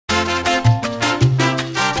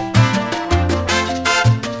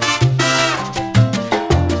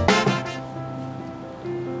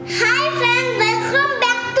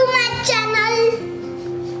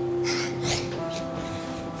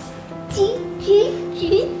Today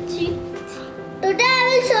I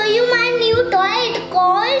will show you my new toy. It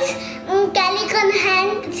calls Calican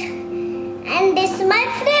Hands, and this is my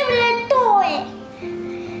favorite toy.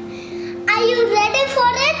 Are you ready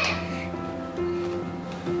for it?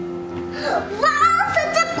 Wow,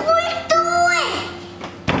 such a cool toy!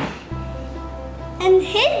 And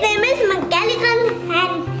his name is Calican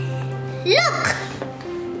Hand. Look!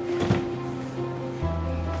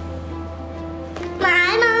 My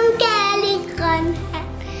Calican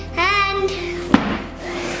Hand.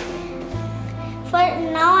 For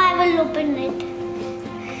now, I will open it.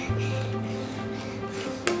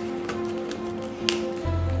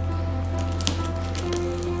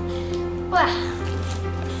 Wow,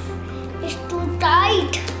 it's too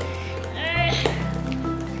tight.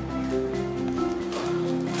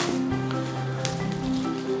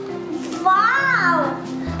 Wow,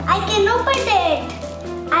 I can open it.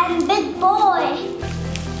 I'm a big boy.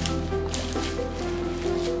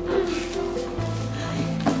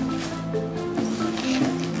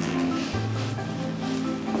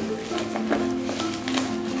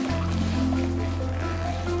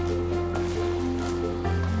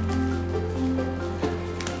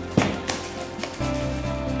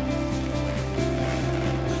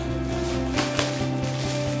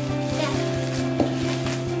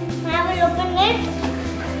 Open it.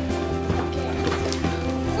 Okay.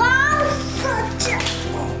 Wow, such a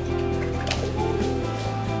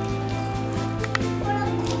what a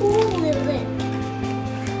cool is it?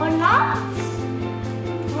 Or not?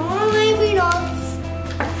 Oh, maybe not.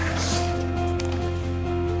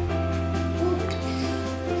 Oops.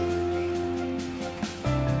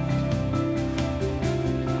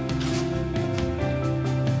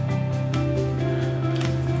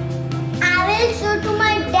 I will show to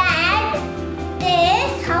my dad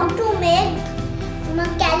how to make a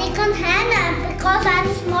Calican hand, because I'm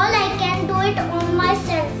small, I can do it on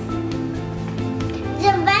myself.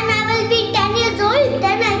 When I will be 10 years old,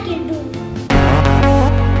 then I can do.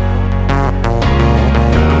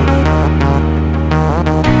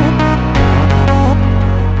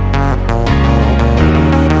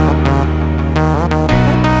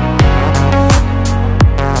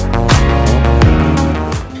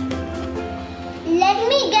 Let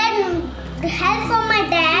me get help from my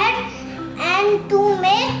dad and to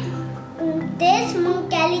make this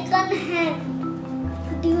Calican hand.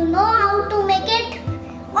 Do you know how to make it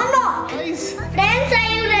or not? Nice. Friends, are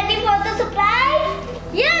you ready for the surprise?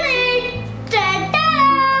 Here it! Ta-da!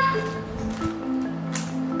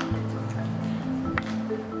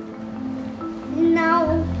 Now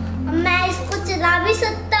मैं इसको चला भी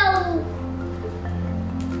सकता हूँ.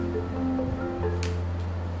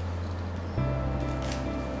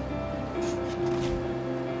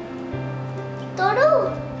 Toru.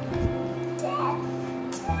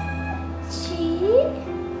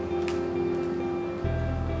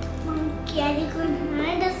 Calican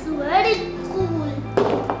hand is very cool.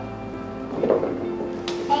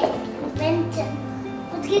 Hey, invention.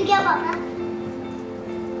 कुछ गिर गया बाबा?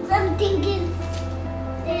 Something is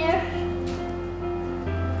there.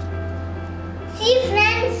 See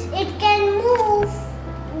friends, it can move.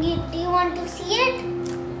 Do you want to see it?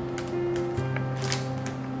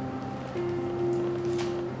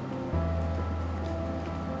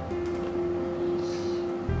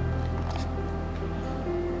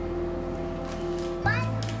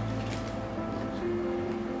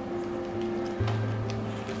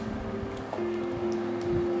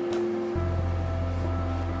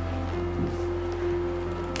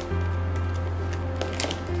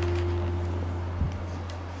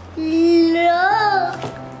 Look,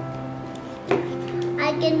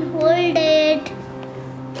 I can hold it.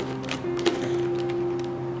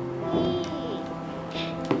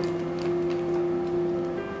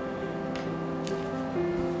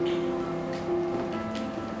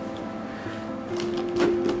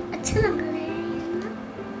 अच्छा लग रहा है.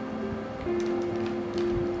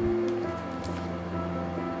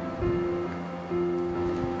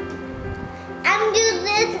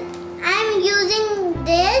 I'm using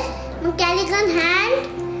this Calican hand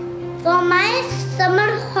for my summer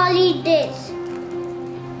holidays.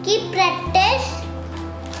 Keep practice,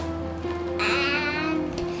 and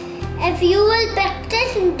if you will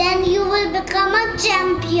practice, then you will become a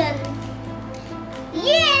champion.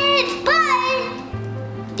 Yes, bye.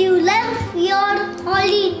 Do you love your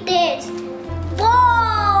holidays?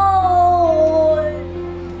 Wow!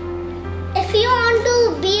 If you want to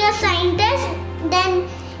be a scientist, then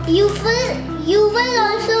you will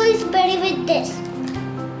also is ready with this.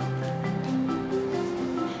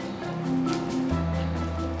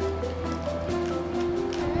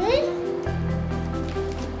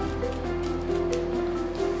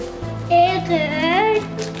 it.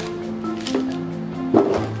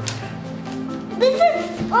 This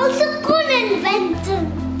is also cool invention.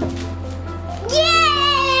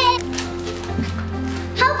 Yay!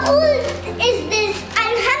 How cool is this?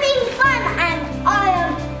 I'm having fun and I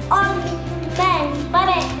am on man. But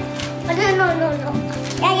no.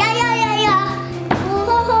 Yeah. Ho.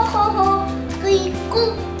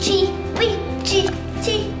 Chi,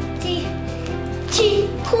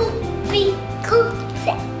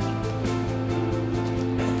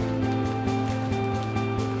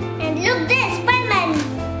 and look this, Spider-Man.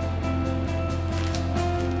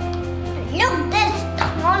 Look this,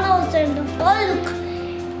 Thanos and the Hulk.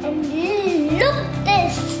 And look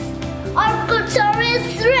this, Archosaurus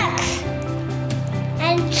Rex.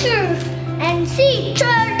 And see,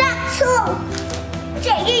 Pterodactyl.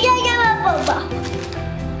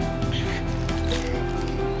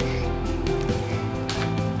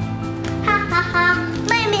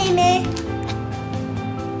 Me.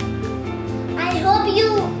 I hope you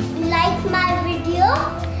like my video.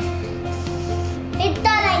 Hit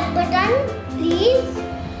the like button, please,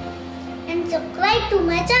 and subscribe to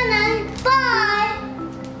my channel. Bye.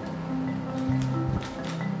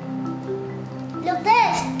 Look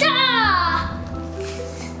this. Ta!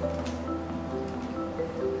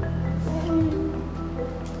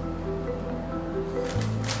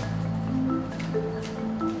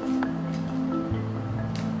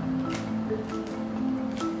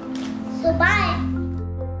 So bye.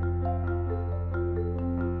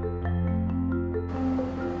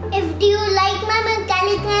 If you like my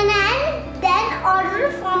mechanical hand, then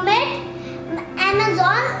order from it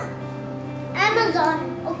Amazon.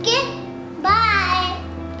 Okay.